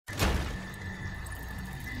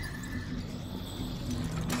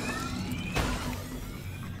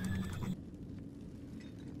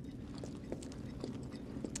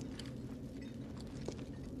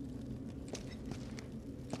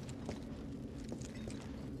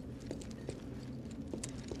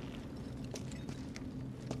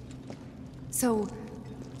So,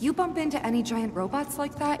 you bump into any giant robots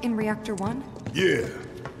like that in Reactor 1? Yeah,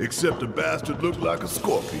 except the bastard looked like a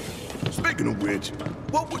scorpion. Speaking of which,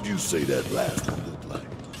 what would you say that last one looked like?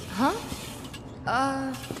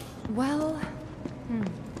 Huh? Well...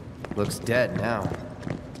 Looks dead now.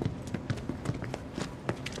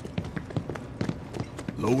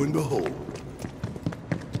 Lo and behold.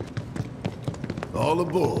 All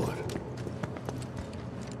aboard.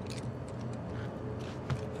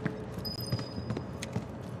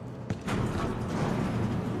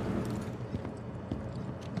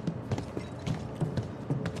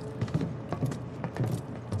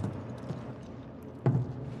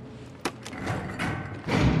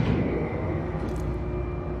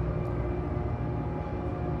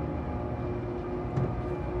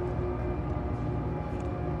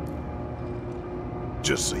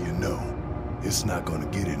 Just so you know, it's not gonna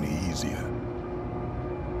get any easier.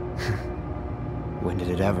 When did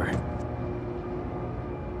it ever?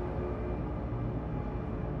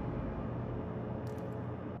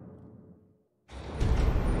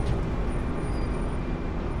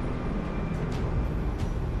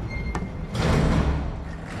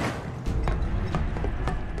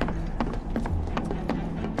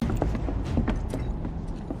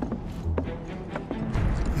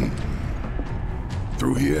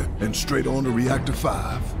 Through here and straight on to Reactor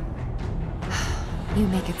 5. You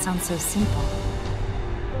make it sound so simple.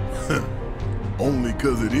 Only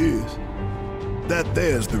 'cause it is. That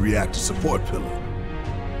there's the reactor support pillar.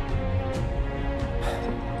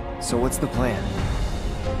 So what's the plan?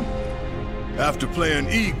 After plan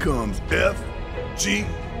E comes F, G,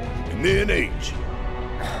 and then H.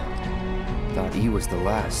 Thought E was the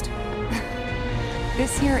last.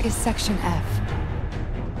 This here is Section F.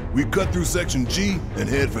 We cut through Section G and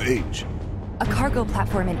head for H. A cargo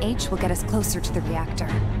platform in H will get us closer to the reactor.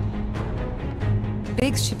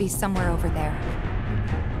 Biggs should be somewhere over there.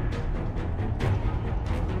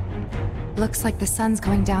 Looks like the sun's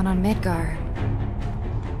going down on Midgar.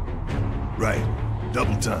 Right.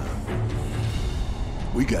 Double time.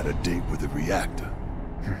 We got a date with the reactor.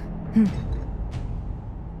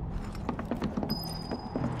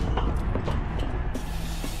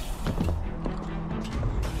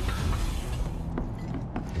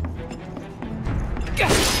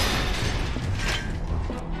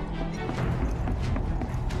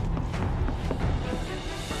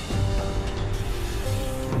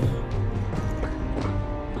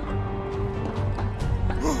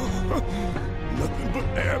 Nothing but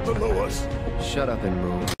air below us. Shut up and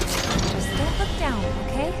move. Just don't look down,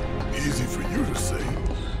 okay? Easy for you to say.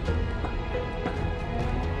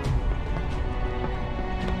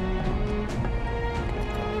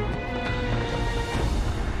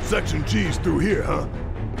 Section G's through here, huh?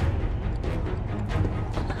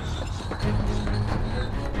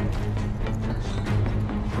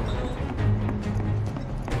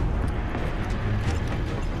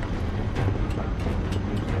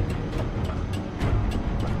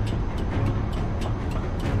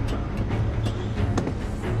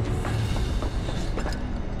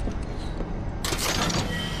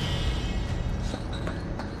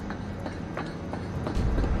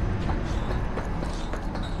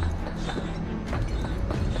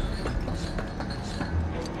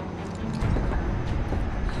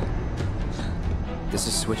 This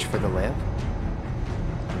is switch for the lamp?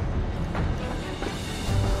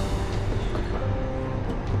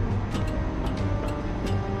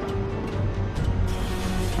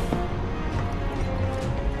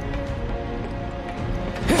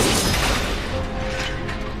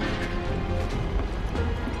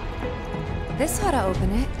 This ought to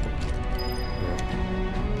open it.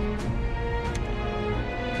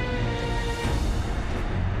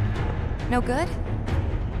 No good?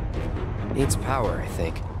 Needs power, I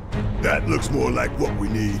think. That looks more like what we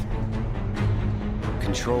need.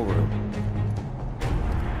 Control room.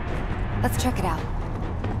 Let's check it out.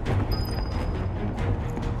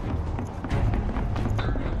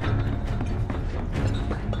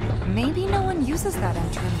 Maybe no one uses that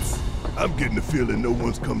entrance. I'm getting the feeling no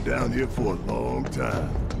one's come down here for a long time.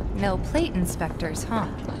 No plate inspectors, huh?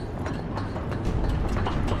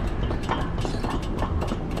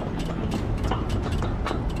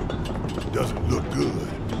 Doesn't look good.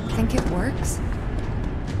 Think it works?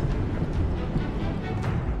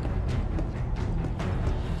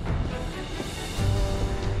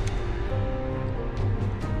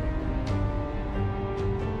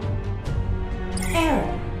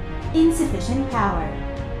 Error. Insufficient power.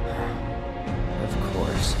 Of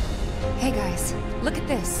course. Hey guys, look at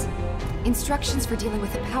this. Instructions for dealing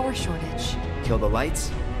with a power shortage. Kill the lights,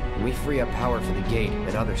 and we free up power for the gate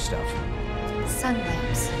and other stuff. Sun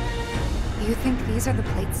lamps. You think these are the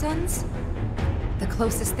plate suns? The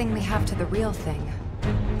closest thing we have to the real thing.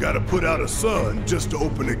 Gotta put out a sun just to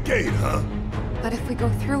open the gate, huh? But if we go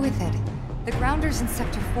through with it, the grounders in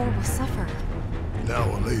Sector 4 will suffer. An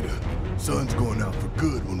hour later, sun's going out for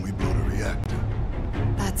good when we blow the reactor.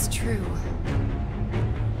 That's true.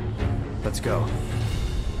 Let's go.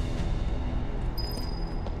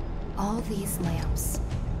 All these lamps.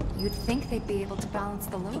 You'd think they'd be able to balance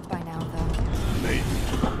the load by now, though. Maybe.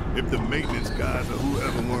 If the maintenance guys or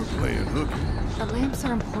whoever weren't playing hooky. The lamps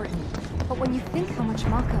are important, but when you think how much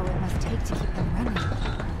Mako it must take to keep them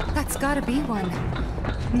running, that's gotta be one.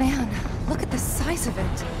 Man, look at the size of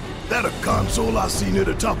it. That a console I see near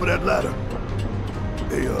the top of that ladder.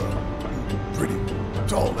 They, pretty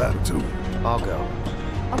tall ladder, too. I'll go.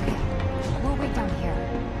 Okay, we'll wait down here.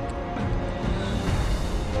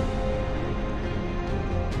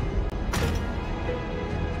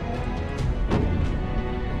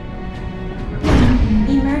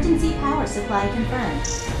 Emergency power supply confirmed.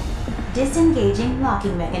 Disengaging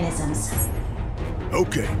locking mechanisms.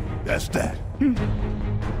 Okay, that's that.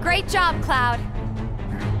 Great job, Cloud.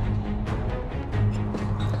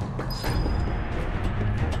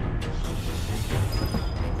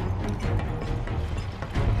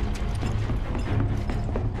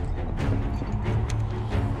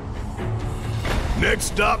 Next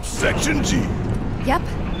stop, Section G. Yep,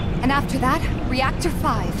 and after that, Reactor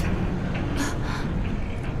 5.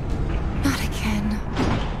 Not again.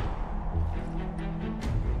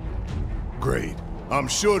 Great. I'm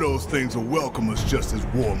sure those things will welcome us just as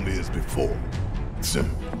warmly as before.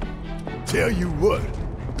 Tell you what,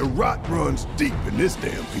 the rot runs deep in this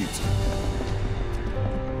damn pizza.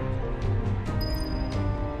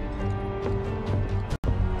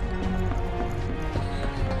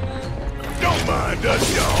 Don't mind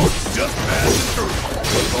us, y'all. Just passing through.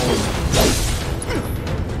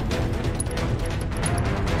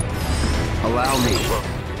 Allow me.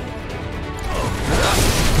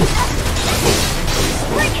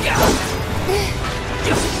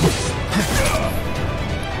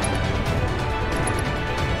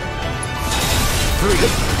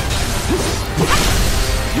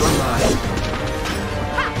 You're mine.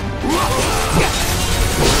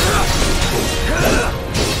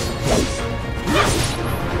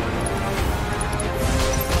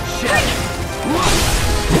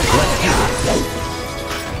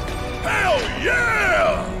 Hell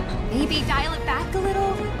yeah! Maybe dial it back a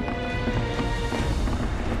little?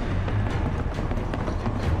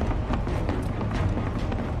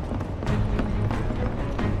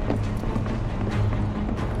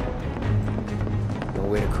 No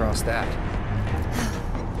way to cross that.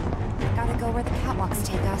 Gotta go where the catwalks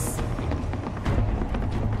take us.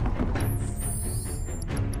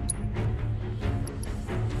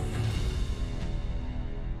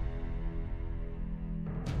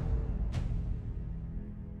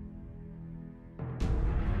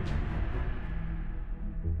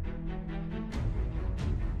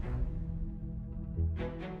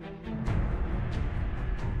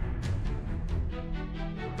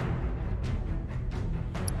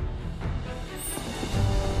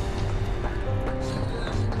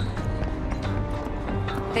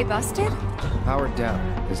 They busted? Powered down,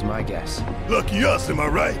 is my guess. Lucky us, am I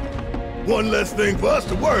right? One less thing for us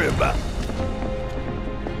to worry about.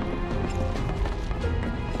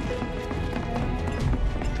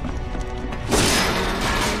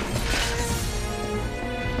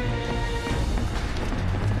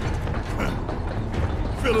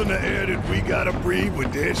 Filling the air that we gotta breathe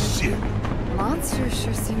with their shit. Monsters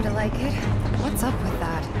sure seem to like it. What's up with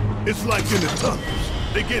that? It's like in the tunnels.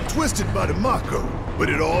 They get twisted by the Mako, but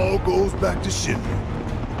it all goes back to Shinra.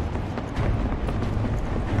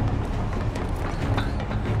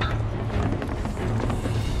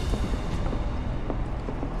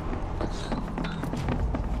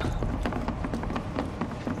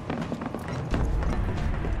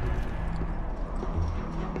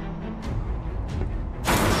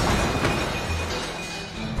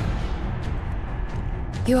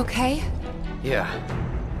 You okay? Yeah.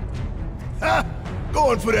 Ha!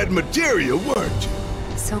 Going for that materia, weren't you?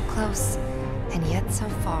 So close, and yet so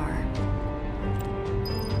far.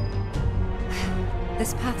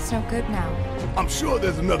 This path's no good now. I'm sure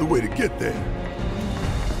there's another way to get there.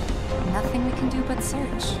 Nothing we can do but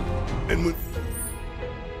search. And when...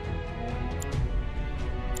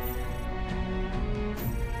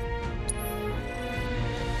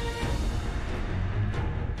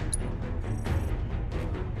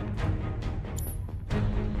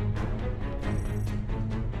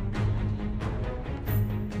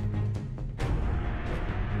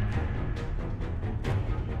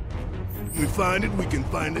 we find it, we can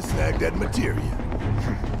finally snag that materia.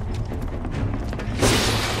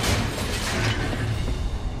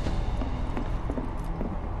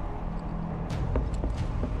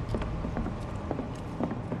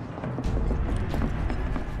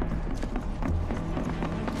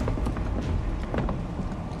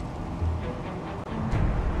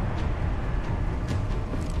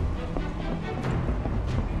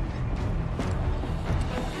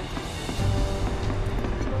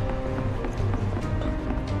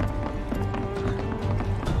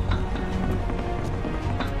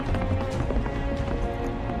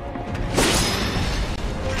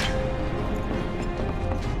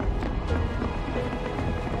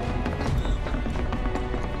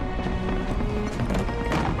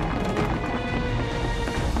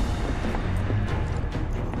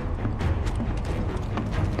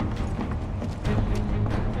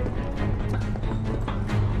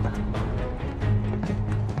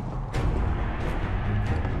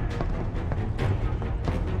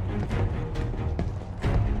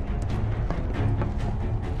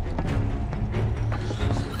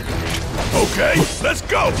 Okay, let's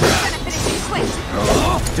go! We're gonna finish it quick.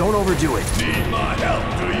 Don't overdo it. Need my help,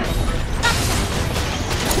 do you?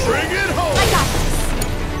 Bring it home!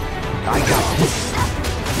 I got this.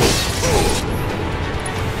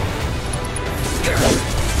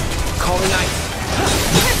 Calling ice.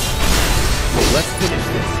 Let's finish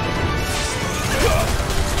this.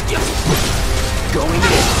 Going in.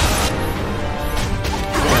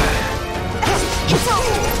 It's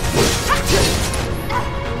over.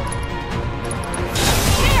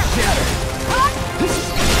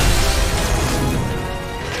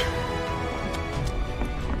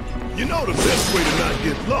 You know the best way to not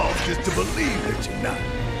get lost is to believe that you're not.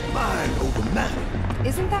 Mind over matter.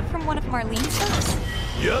 Isn't that from one of Marlene's books?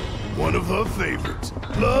 Yep, one of her favorites.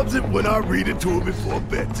 Loves it when I read it to her before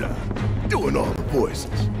bedtime. Doing all the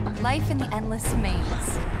voices. Life in the Endless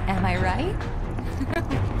Maze. Am I right?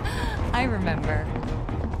 I remember.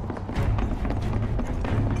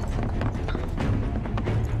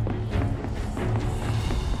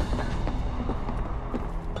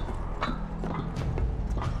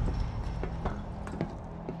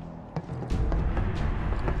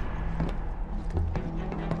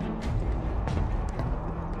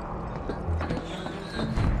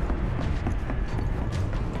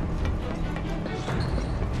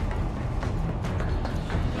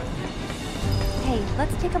 Hey,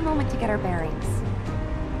 let's take a moment to get our bearings.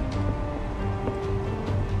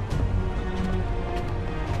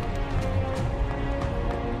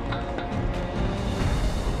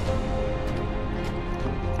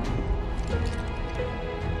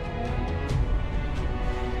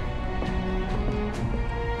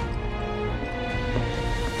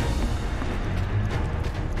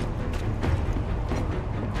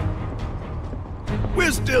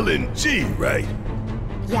 We're still in G, right?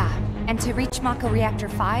 Yeah, and to reach Mako Reactor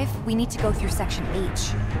 5, we need to go through Section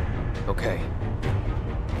H. Okay.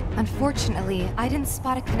 Unfortunately, I didn't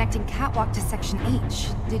spot a connecting catwalk to Section H.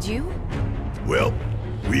 Did you? Well,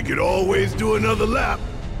 we could always do another lap.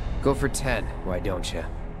 Go for 10, why don't you?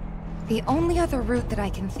 The only other route that I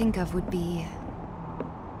can think of would be...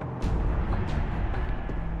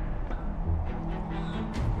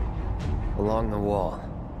 Along the wall.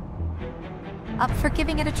 Up for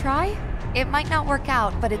giving it a try? It might not work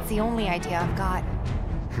out, but it's the only idea I've got.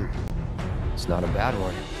 It's not a bad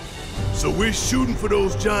one. So we're shooting for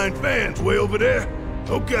those giant fans way over there?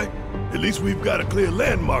 Okay. At least we've got a clear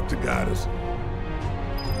landmark to guide us.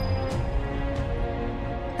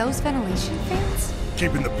 Those ventilation fans?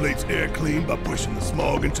 Keeping the plate's air clean by pushing the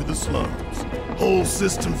smog into the slums. Whole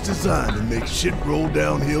system's designed to make shit roll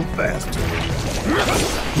downhill faster.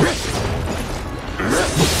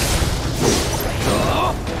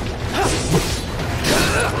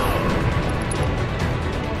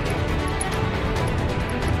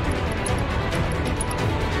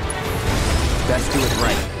 Best do it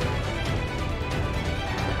right.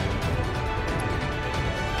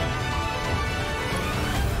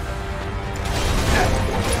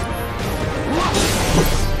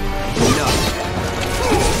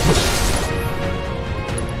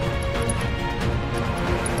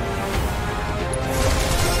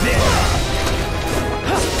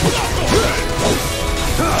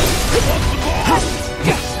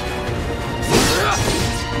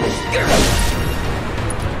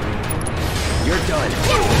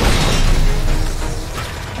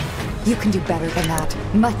 You can do better than that.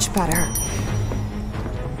 Much better.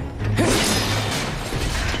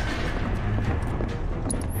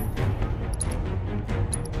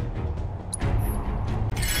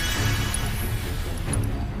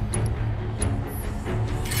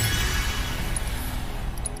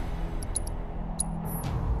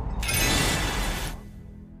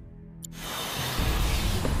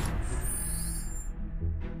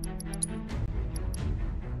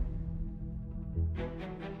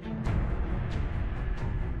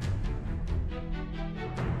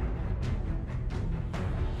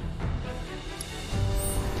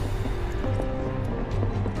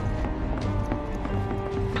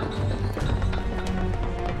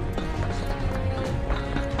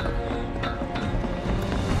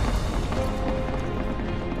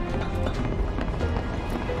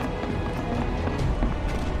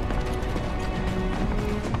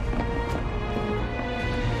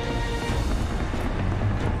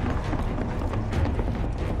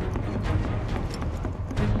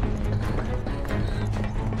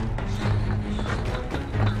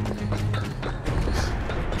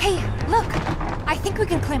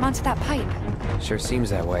 onto that pipe. Sure seems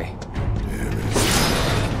that way. Damn it.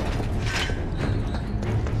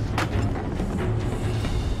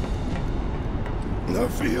 I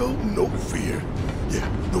feel no fear. Yeah,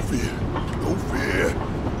 no fear. No fear.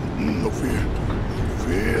 No fear. No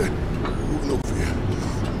fear. Ooh, no fear.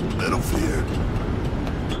 Little fear.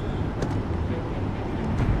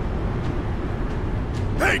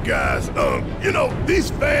 Hey guys, you know,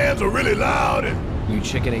 these fans are really loud and... You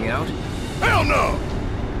chickening out? Hell no!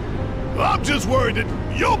 I'm just worried that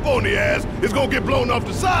your bony ass is gonna get blown off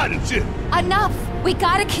the side and shit. Enough! We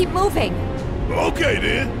gotta keep moving! Okay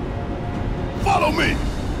then. Follow me.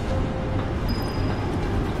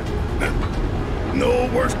 No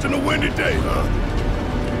worse than a windy day, huh?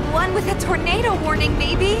 One with a tornado warning,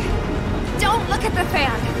 maybe? Don't look at the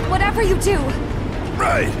fan! Whatever you do!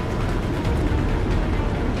 Right.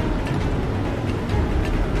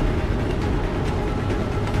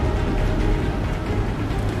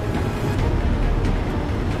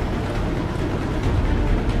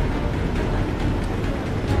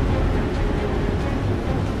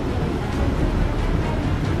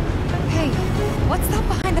 Hey, what's that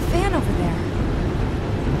behind the fan over there?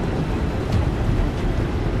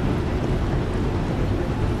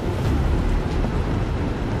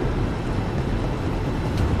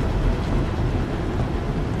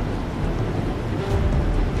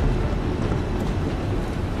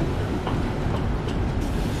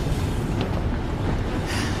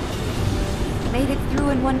 Made it through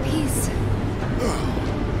in one piece.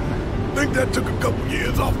 Think that took a couple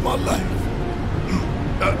years off my life.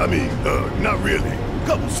 I mean, not really.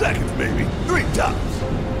 Couple seconds, maybe. 3 tops.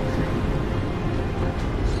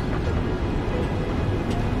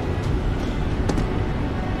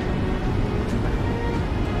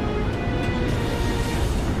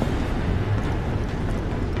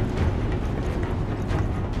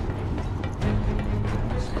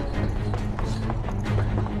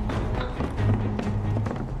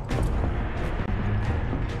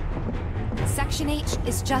 Section H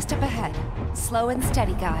is just up ahead. Slow and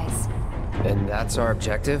steady, guys. And that's our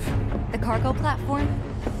objective? The cargo platform?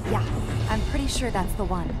 Yeah, I'm pretty sure that's the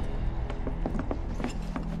one.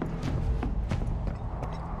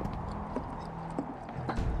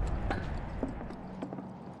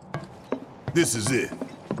 This is it.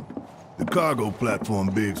 The cargo platform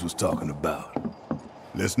Biggs was talking about.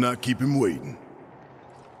 Let's not keep him waiting.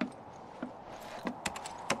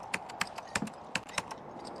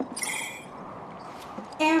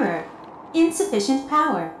 Error. Insufficient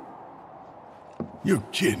power. You're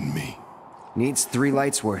kidding me. Needs 3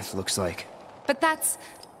 lights worth, looks like. But that's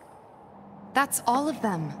all of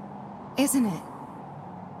them, isn't it?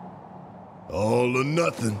 All or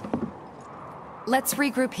nothing. Let's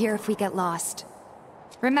regroup here if we get lost.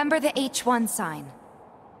 Remember the H1 sign.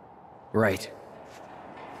 Right.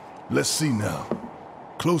 Let's see now.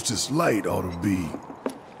 Closest light ought to be...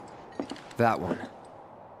 That one.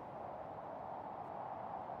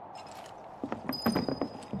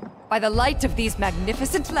 By the light of these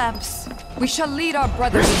magnificent lamps, we shall lead our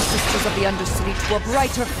brothers and sisters of the Undercity to a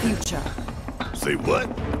brighter future. Say what?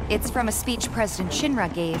 It's from a speech President Shinra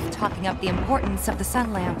gave, talking up the importance of the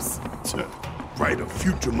sun lamps. Brighter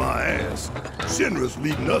future, my ass. Shinra's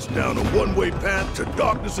leading us down a one-way path to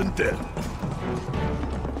darkness and death.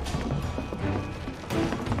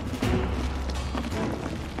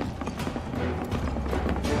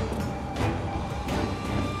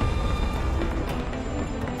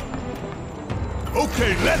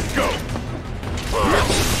 Okay, let's go!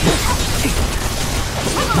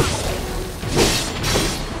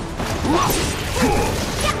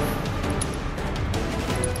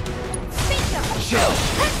 Chill.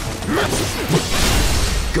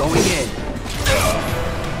 Going in.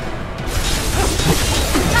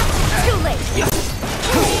 Too late!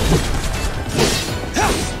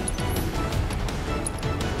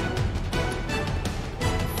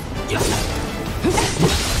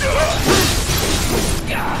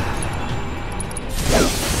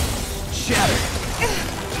 Shatter.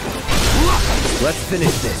 Let's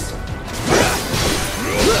finish this.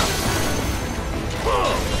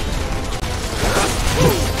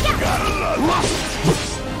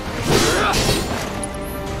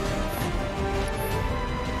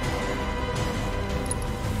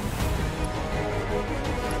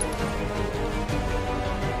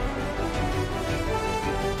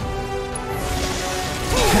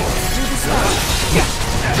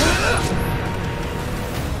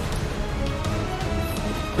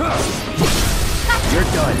 You're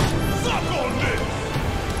done. Suck on this!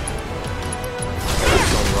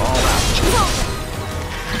 We're all out.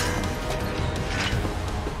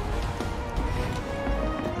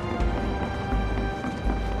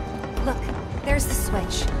 Look, there's the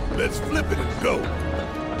switch. Let's flip it and go.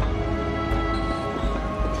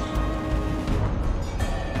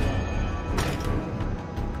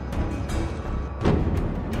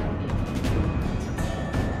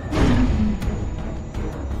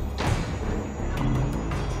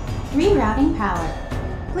 Rerouting power.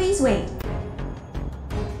 Please wait.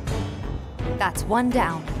 That's one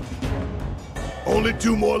down. Only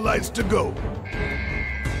 2 more lights to go.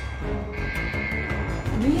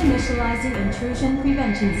 Reinitializing intrusion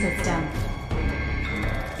prevention system.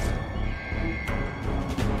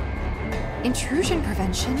 Intrusion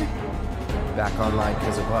prevention? Back online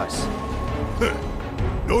because of us.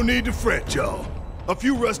 No need to fret, y'all. A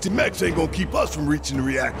few rusty mechs ain't gonna keep us from reaching the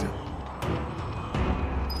reactor.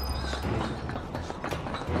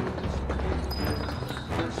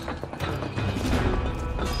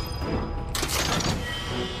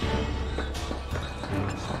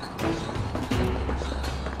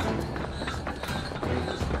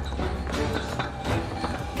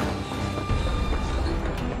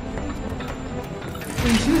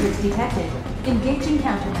 Intruders detected. Engaging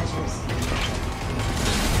countermeasures.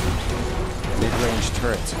 Mid-range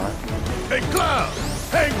turrets, huh? Hey, Cloud!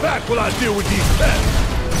 Hang back while I deal with these pests!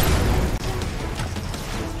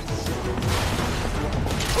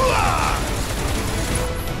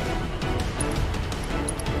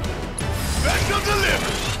 Special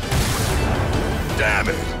delivery! Damn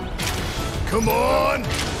it! Come on!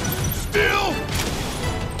 Still?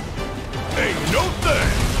 Ain't no thing!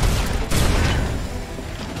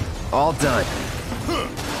 All done.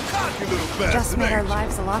 Cocky little bastard, Just made our ain't you?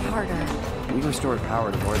 lives a lot harder. We restored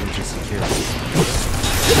power to more than just security.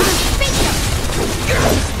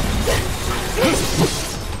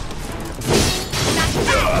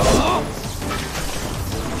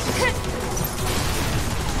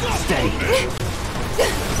 Steady.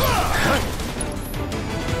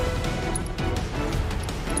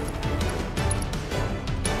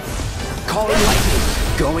 Calling lightning.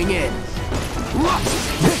 Going in.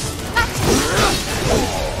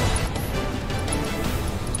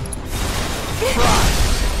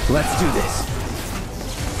 Let's do this.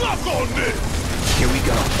 Suck on this! Here we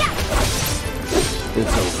go.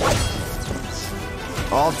 It's over.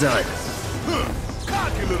 All done.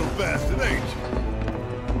 Cocky little bastard, ain't you?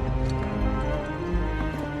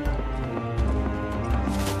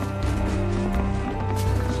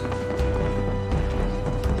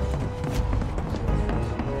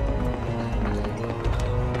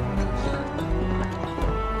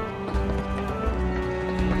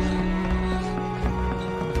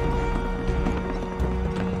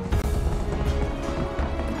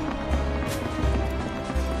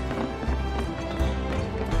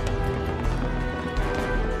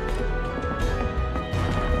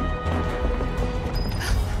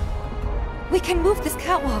 We can move this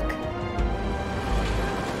catwalk.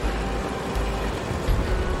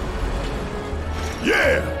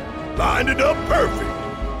 Yeah! Lined it up perfect!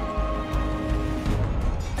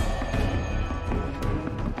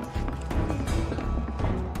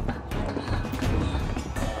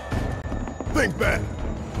 Think back.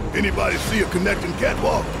 Anybody see a connecting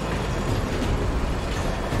catwalk?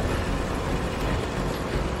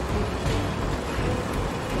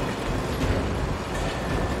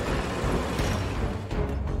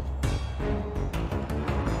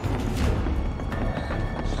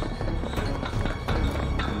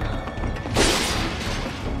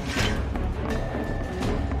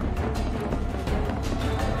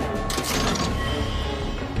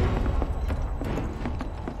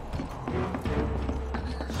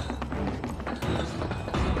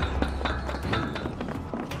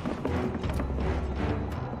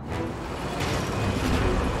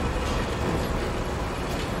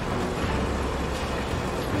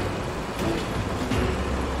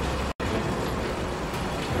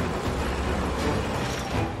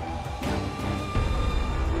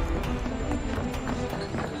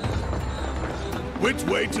 Which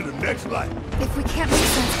way to the next light? If we can't make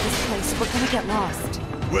sense of this place, we're gonna get lost.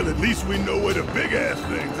 Well, at least we know where the big-ass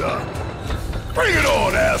things are. Bring it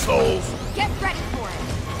on, assholes! Get ready for it!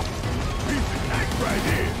 Piece of cake right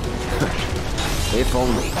here! If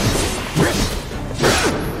only.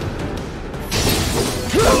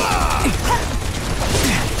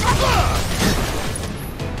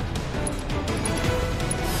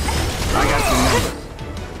 I got some numbers.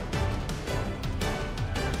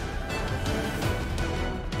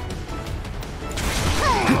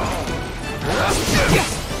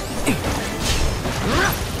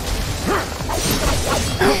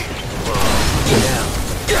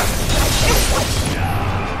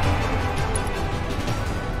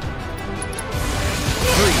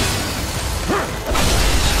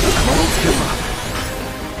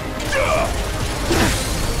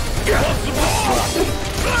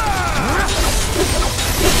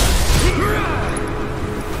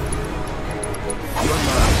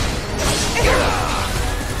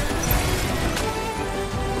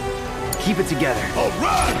 Keep it together. All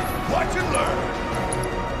right, watch and learn.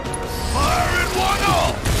 Fire in one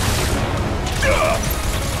all.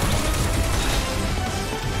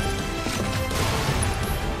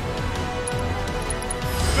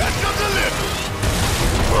 Back up the liver.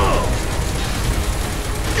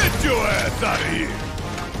 Get your ass out of here.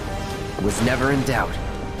 Was never in doubt.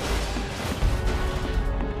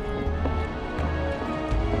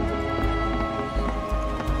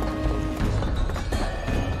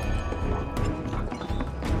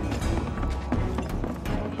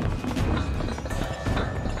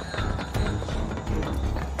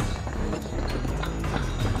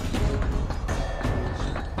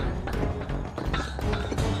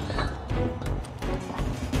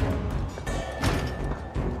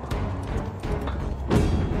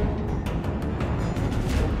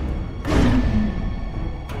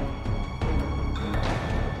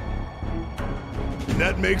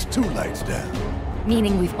 That makes 2 lights down.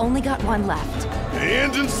 Meaning we've only got one left. The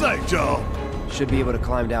end's in sight, y'all. Should be able to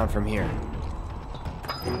climb down from here.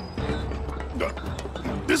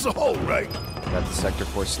 This a hole, right? Got the Sector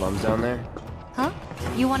 4 slums down there? Huh?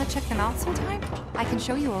 You want to check them out sometime? I can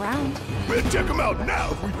show you around. We'll check them out now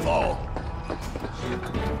if we fall.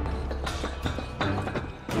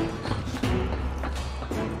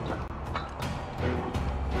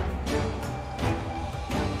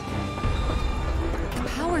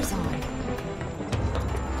 Power's on.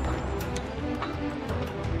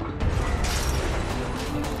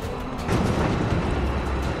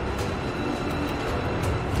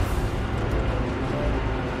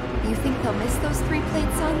 You think they'll miss those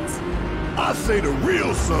 3-plate suns? I say the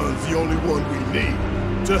real sun's the only one we need.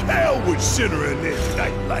 To hell with shittering in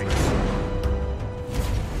night lights.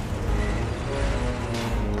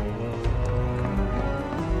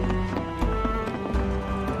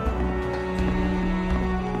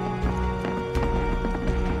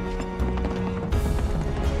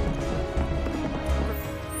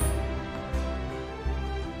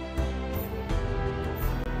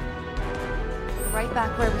 Right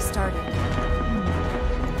back where we started.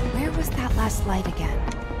 Where was that last light again?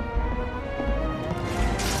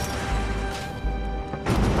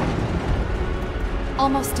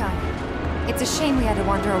 Almost done. It's a shame we had to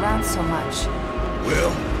wander around so much.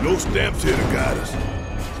 Well, no stamps here to guide us.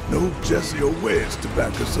 No Jesse or Wedge to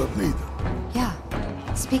back us up neither. Yeah.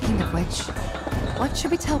 Speaking of which, what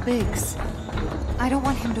should we tell Biggs? I don't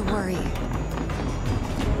want him to worry.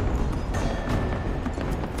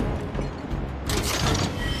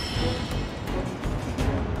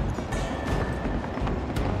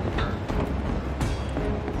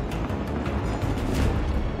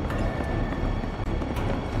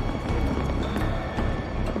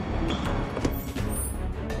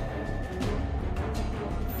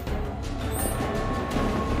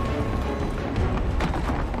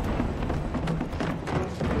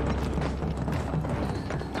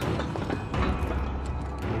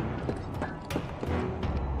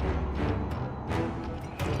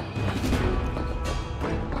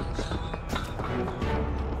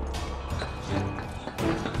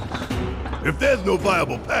 If there's no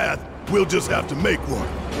viable path, we'll just have to make one.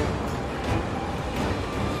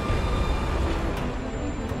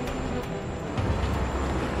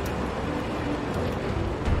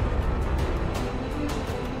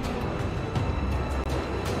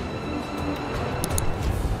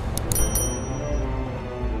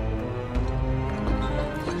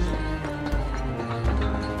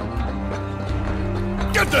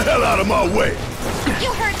 Get the hell out of my way!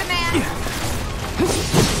 You heard the man!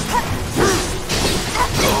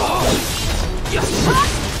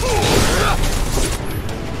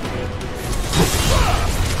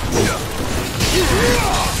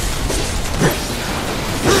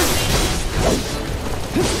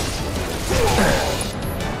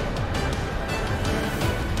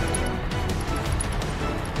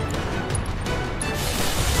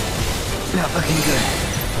 Not looking good.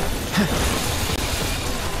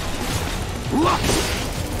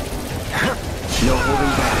 No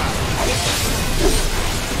holding back.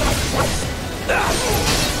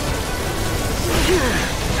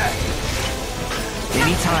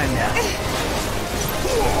 Any time now.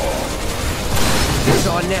 It's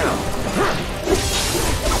on now.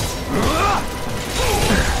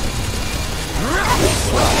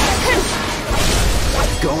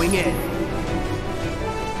 Going in.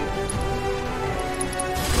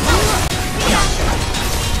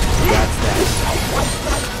 That's that.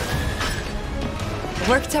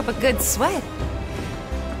 Worked up a good sweat.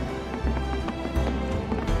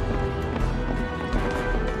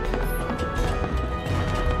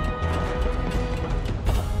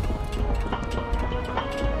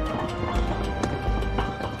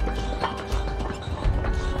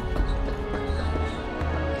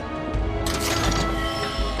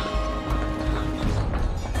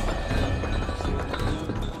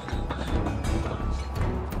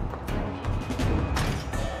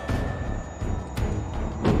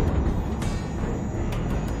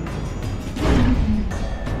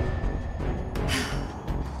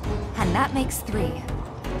 That makes 3.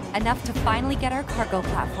 Enough to finally get our cargo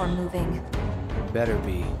platform moving. Better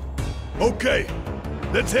be. Okay,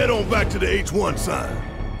 let's head on back to the H1 sign.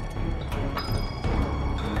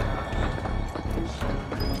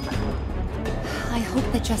 I hope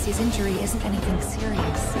that Jessie's injury isn't anything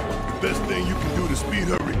serious. Best thing you can do to speed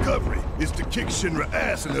her recovery is to kick Shinra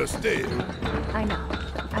ass in her stead. I know.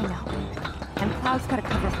 And Cloud's gotta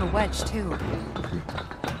cover for Wedge, too.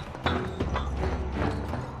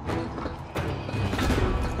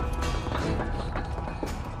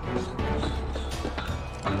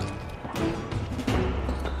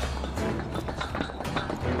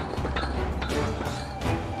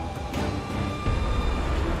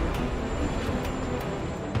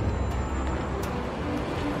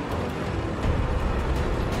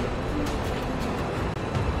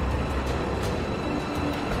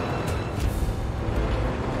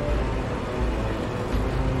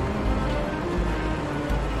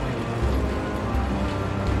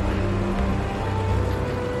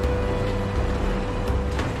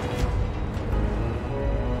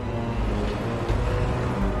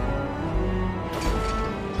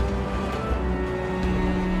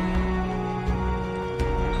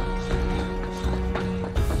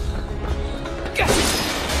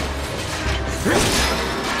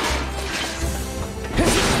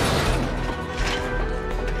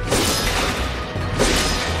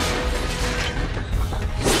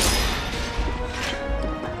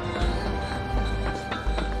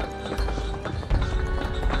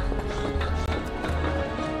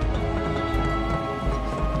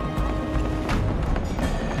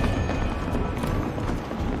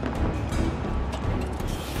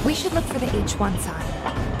 We should look for the H1 sign.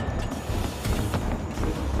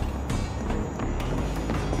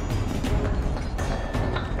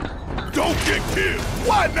 Don't get killed!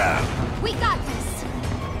 Why now? We got this!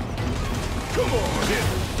 Come on, hit.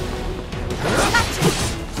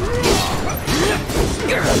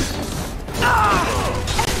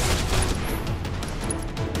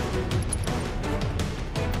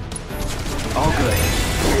 All good.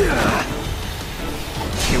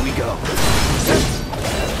 Here we go.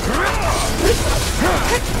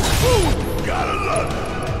 Gotta love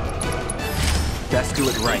it. Best do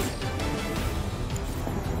it right.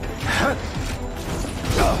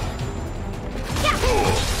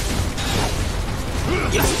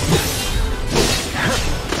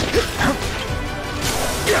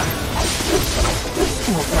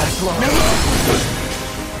 Won't last long.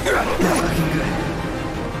 Not looking good.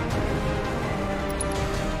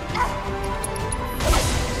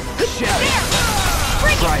 Shatter.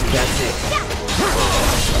 Right, that's it. Come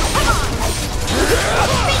on!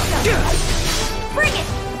 Bring it!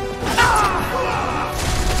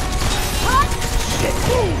 Shit.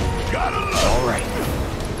 Gotta love All right.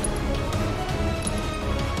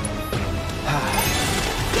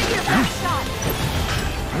 Give your best shot!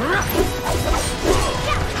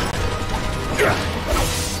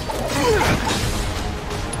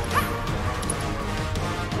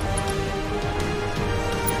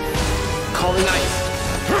 Calling ice.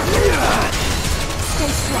 Stay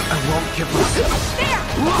strong. I won't give up. There!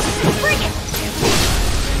 Bring it!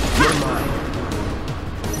 You're mine.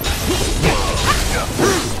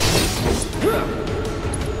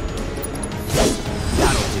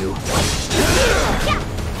 That'll do. Yeah!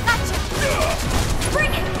 Gotcha!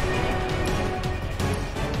 Bring it!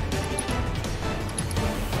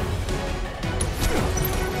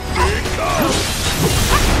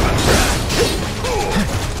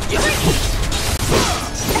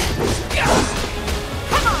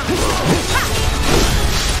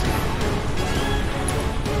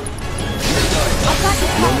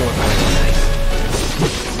 No more fighting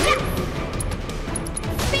tonight.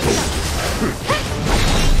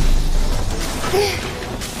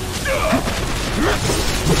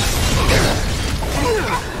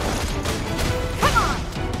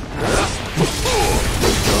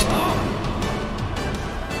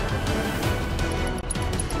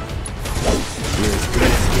 You're as good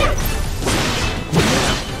as dead.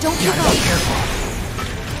 Don't give Gotta be up.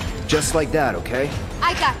 careful. Just like that, okay?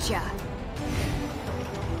 I gotcha.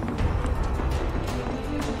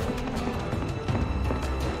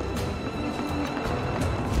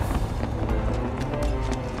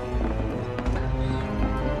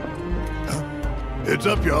 Heads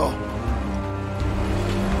up, y'all.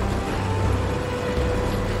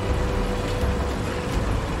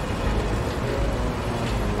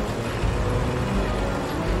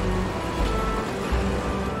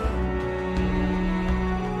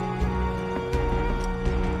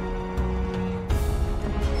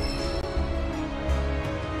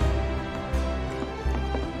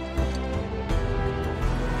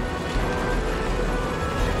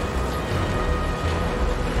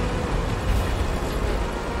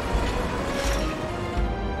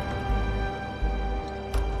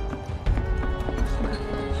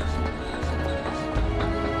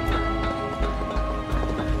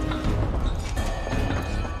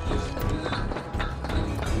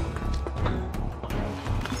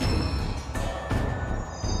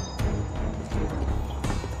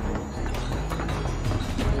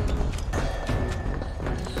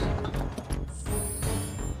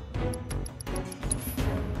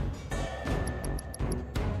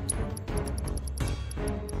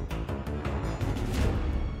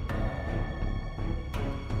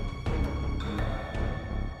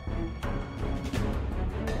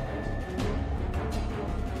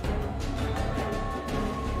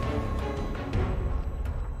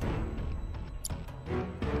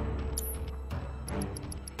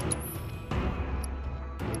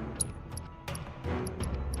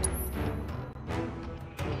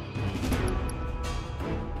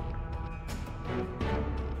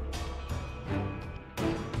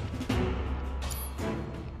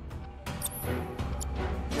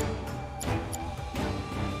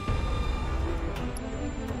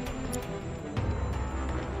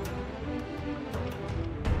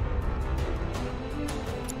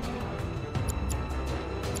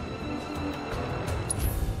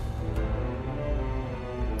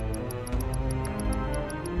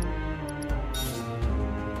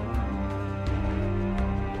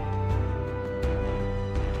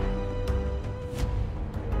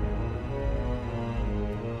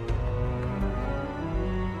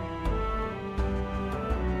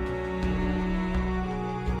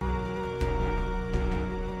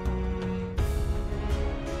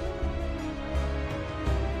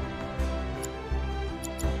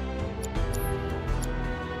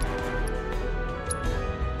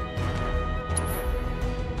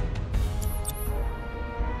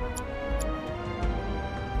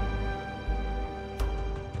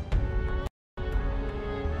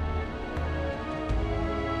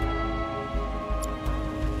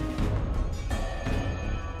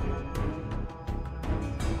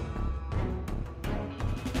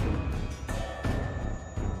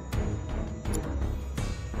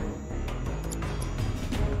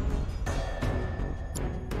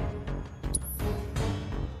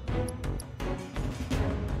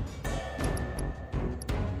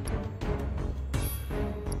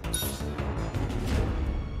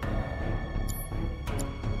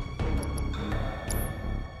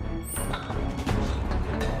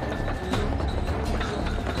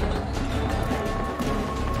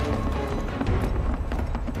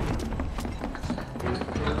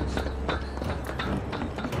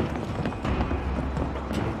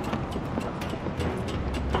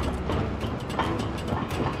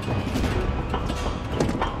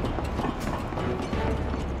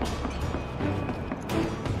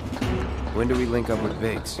 When do we link up with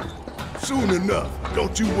Biggs? Soon enough,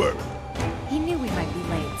 don't you worry. He knew we might be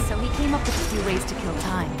late, so he came up with a few ways to kill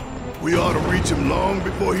time. We ought to reach him long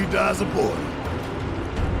before he dies aboard.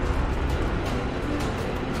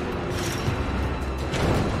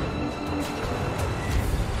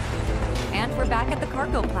 And we're back at the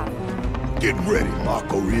cargo platform. Get ready,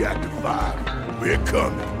 Mako Reactor 5. We're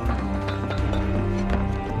coming.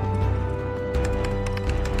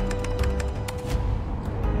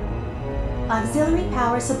 Auxiliary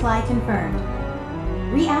power supply confirmed.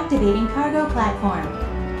 Reactivating cargo platform.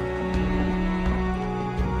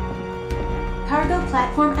 Cargo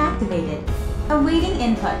platform activated. Awaiting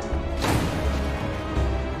input.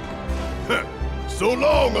 So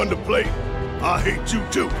long, underplate. I hate you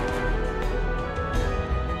too.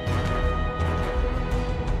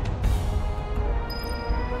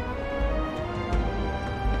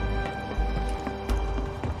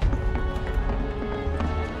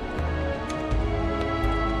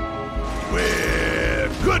 Where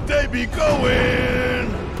could they be going?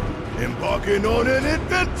 Embarking on an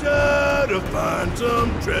adventure to find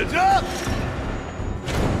some treasure?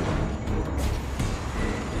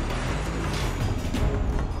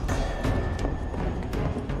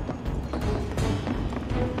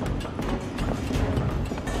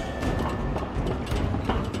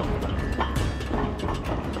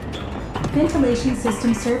 Ventilation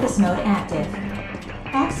system service mode active.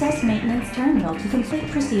 Access maintenance terminal to complete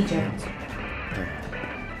procedure.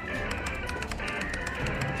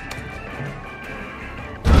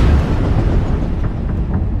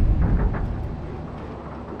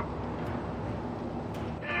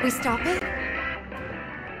 We stop it?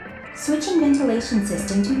 Switching ventilation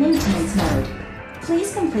system to maintenance mode.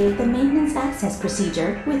 Please complete the maintenance access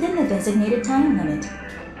procedure within the designated time limit.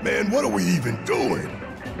 Man, what are we even doing?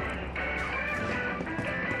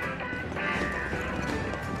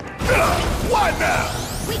 Why now?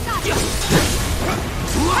 We got you!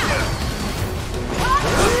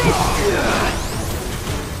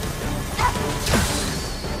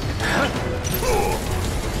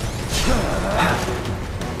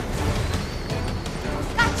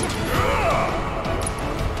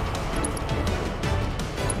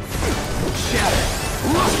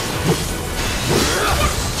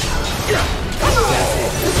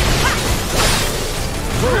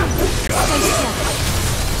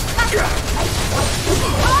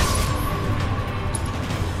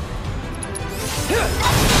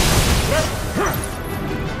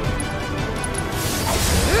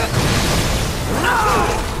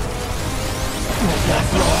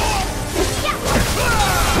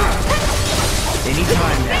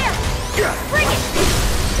 Anytime now. Bring it!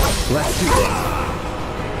 Let's do this.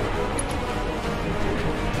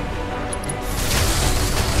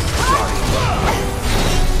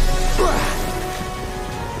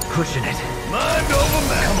 Pushing it. Mind over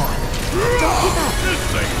matter. Come on. Don't give up. This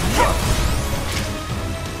ain't nothing.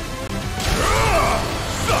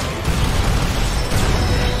 Suck it.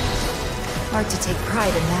 Hard to take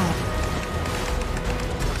pride in that.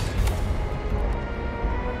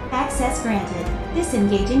 Access granted.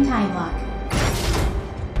 Disengaging time lock.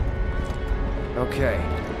 Okay.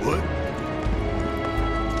 What?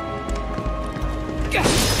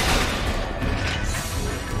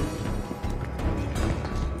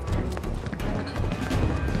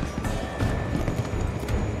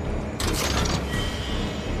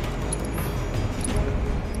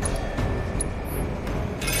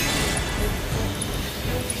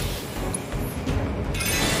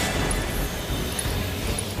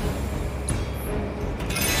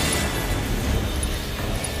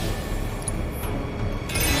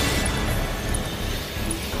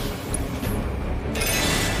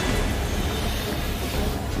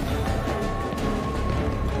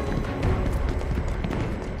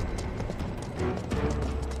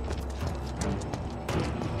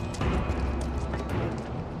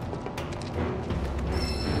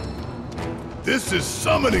 This is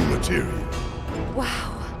summoning material.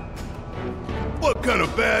 Wow. What kind of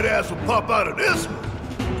badass will pop out of this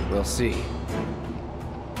one? We'll see.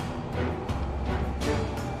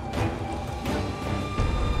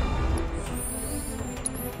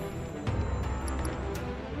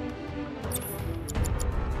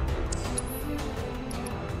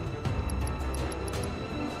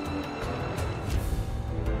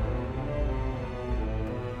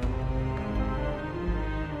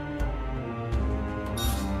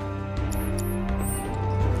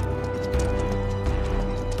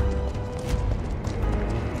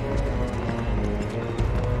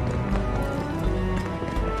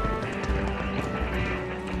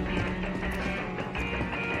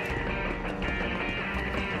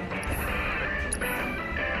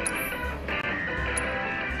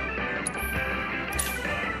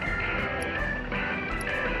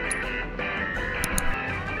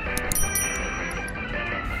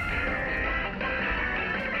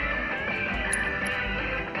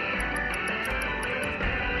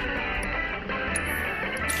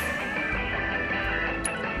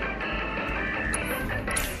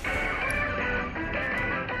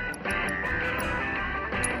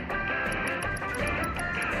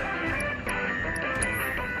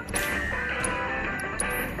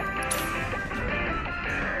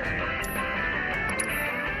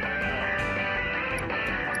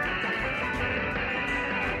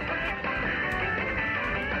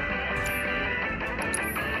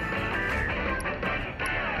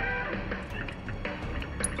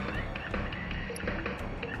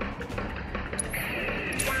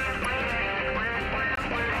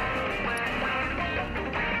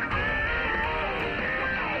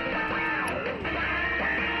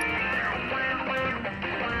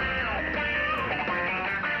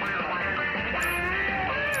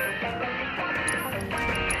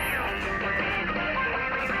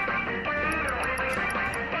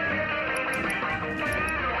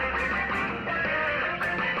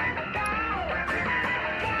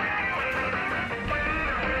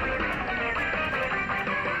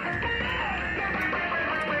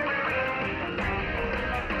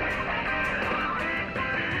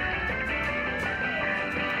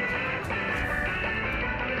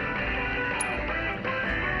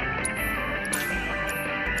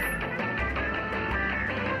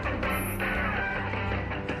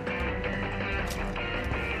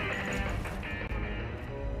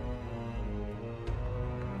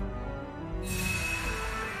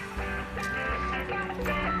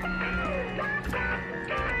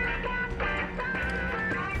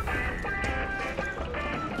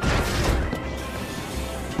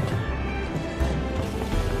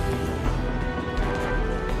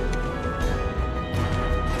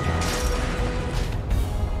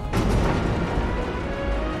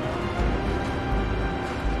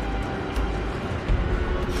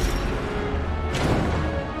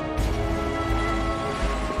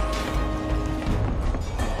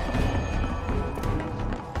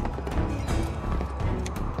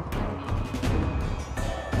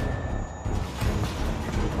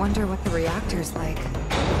 Wonder what the reactor's like.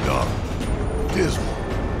 Dark, dismal.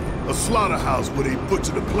 A slaughterhouse where they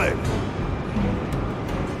butcher the planet.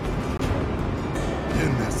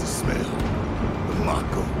 Then there's the smell. The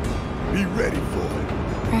Mako. Be ready for it.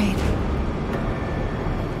 Right.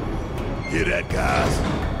 Hear that, guys?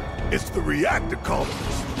 It's the reactor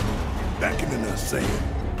colonists. Beckoning us saying,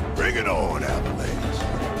 bring it on, Avalanche.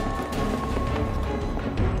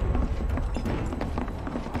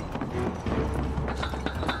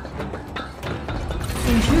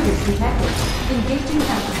 Intruders detected. Engaging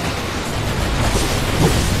company.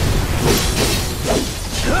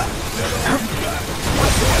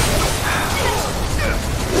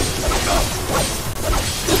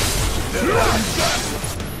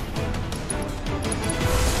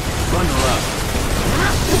 Bundle up.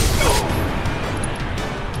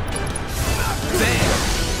 Bam!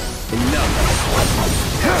 Enough.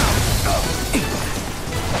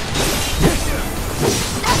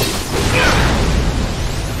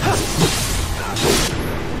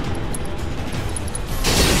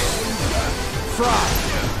 Fry.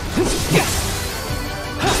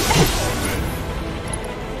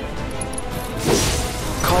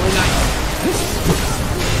 Calling ice.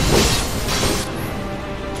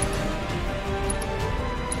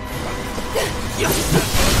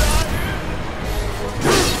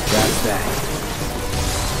 That's that.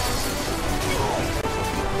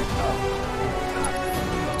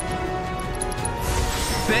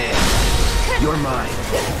 Bam! You're mine.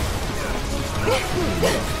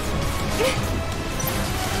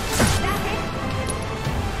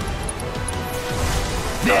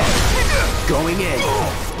 There. Going in.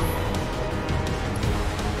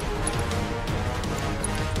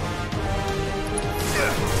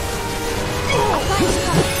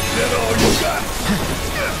 That all you got?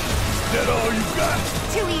 That all you got?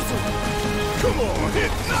 Too easy. Come on,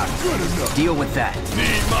 it's not good enough. Deal with that.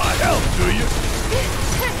 Need my help, do you?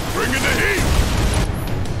 Bring in the heat.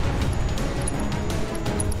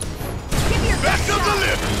 Give me your Back best up the shot.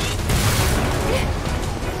 lift.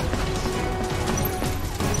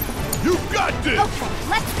 You got this. Okay,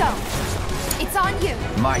 let's go. It's on you.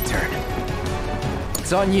 My turn.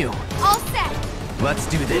 It's on you. All set. Let's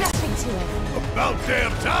do this. Nothing to it. About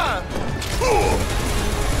damn time. Ooh.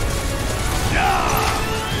 Yeah.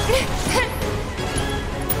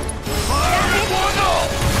 Fire everyone up.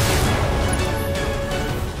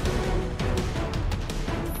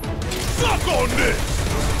 Suck on this.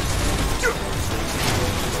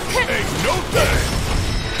 Ain't no thing.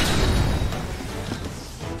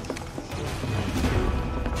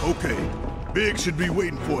 Okay, Big should be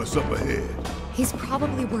waiting for us up ahead. He's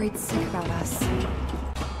probably worried sick about us.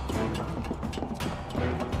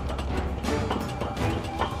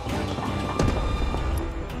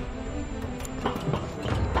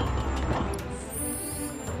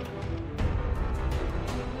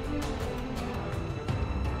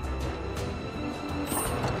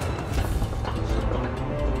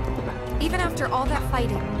 Even after all that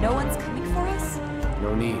fighting, no one's coming for us?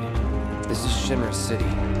 No need. This is Shinra City.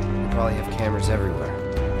 We probably have cameras everywhere.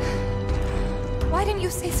 Why didn't you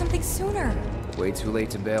say something sooner? Way too late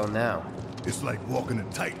to bail now. It's like walking a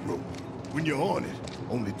tightrope. When you're on it,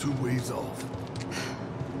 only 2 ways off.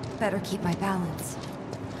 Better keep my balance.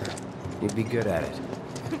 You'd be good at it.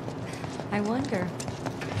 I wonder.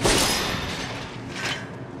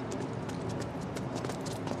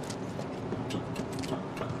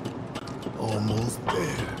 Almost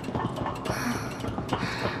there.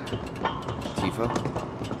 Tifa?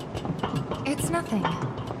 It's nothing.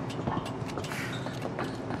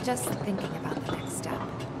 Just thinking about the next step.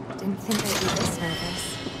 Didn't think I'd be this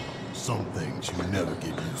nervous. Some things you never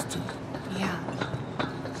get used to. Yeah.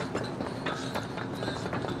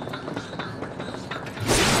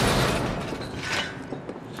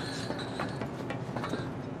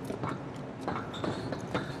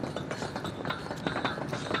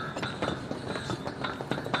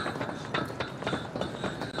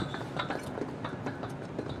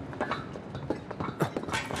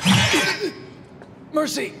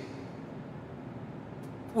 Mercy!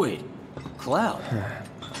 Wait, Cloud?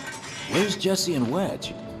 Where's Jesse and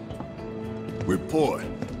Wedge? Report.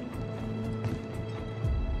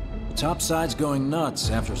 Topside's going nuts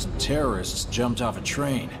after some terrorists jumped off a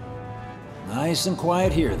train. Nice and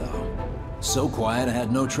quiet here, though. So quiet I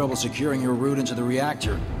had no trouble securing your route into the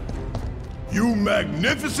reactor. You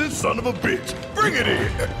magnificent son of a bitch! Bring it in!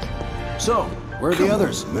 So, where are the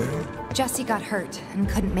others? Man. Jesse got hurt and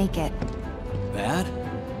couldn't make it. Bad?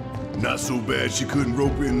 Not so bad she couldn't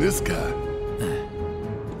rope in this guy.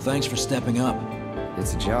 Thanks for stepping up.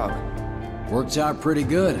 It's a job. Worked out pretty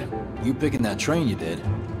good. You picking that train you did.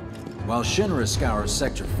 while Shinra scours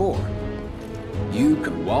Sector 4. You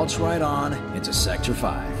can waltz right on into Sector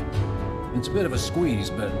 5. It's a bit of a squeeze,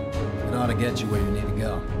 but it ought to get you where you need to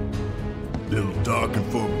go. Little dark and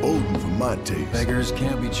foreboding for my taste. Beggars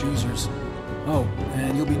can't be choosers. Oh,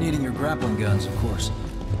 and you'll be needing your grappling guns, of course.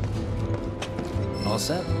 All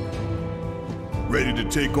set? Ready to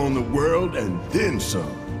take on the world and then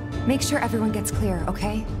some. Make sure everyone gets clear,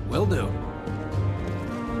 okay? Will do.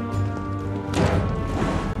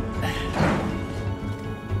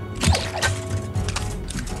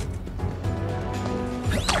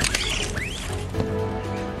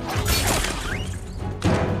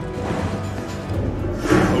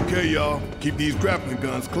 Okay, y'all. Keep these grappling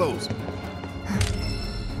guns close.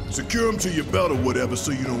 Secure them to your belt or whatever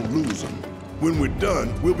so you don't lose them. When we're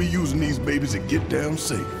done, we'll be using these babies to get down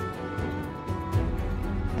safe.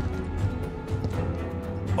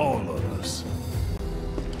 All of us.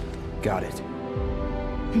 Got it.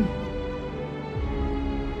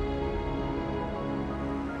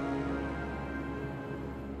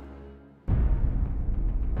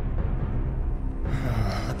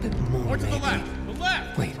 A bit more, More to the maybe. left! The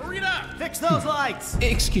left! Wait. Hurry it up! Fix those lights!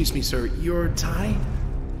 Excuse me, sir. Your tie?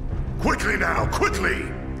 Quickly now,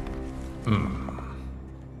 quickly!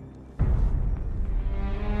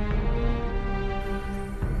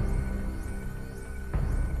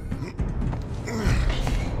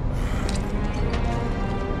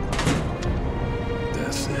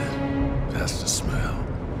 That's it. That's the smell.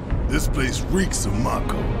 This place reeks of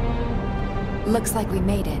Mako. Looks like we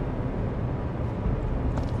made it.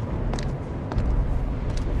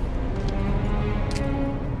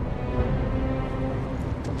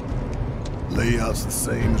 Layout's the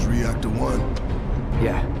same as Reactor 1.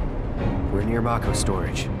 Yeah. We're near Mako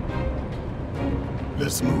storage.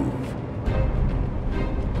 Let's move.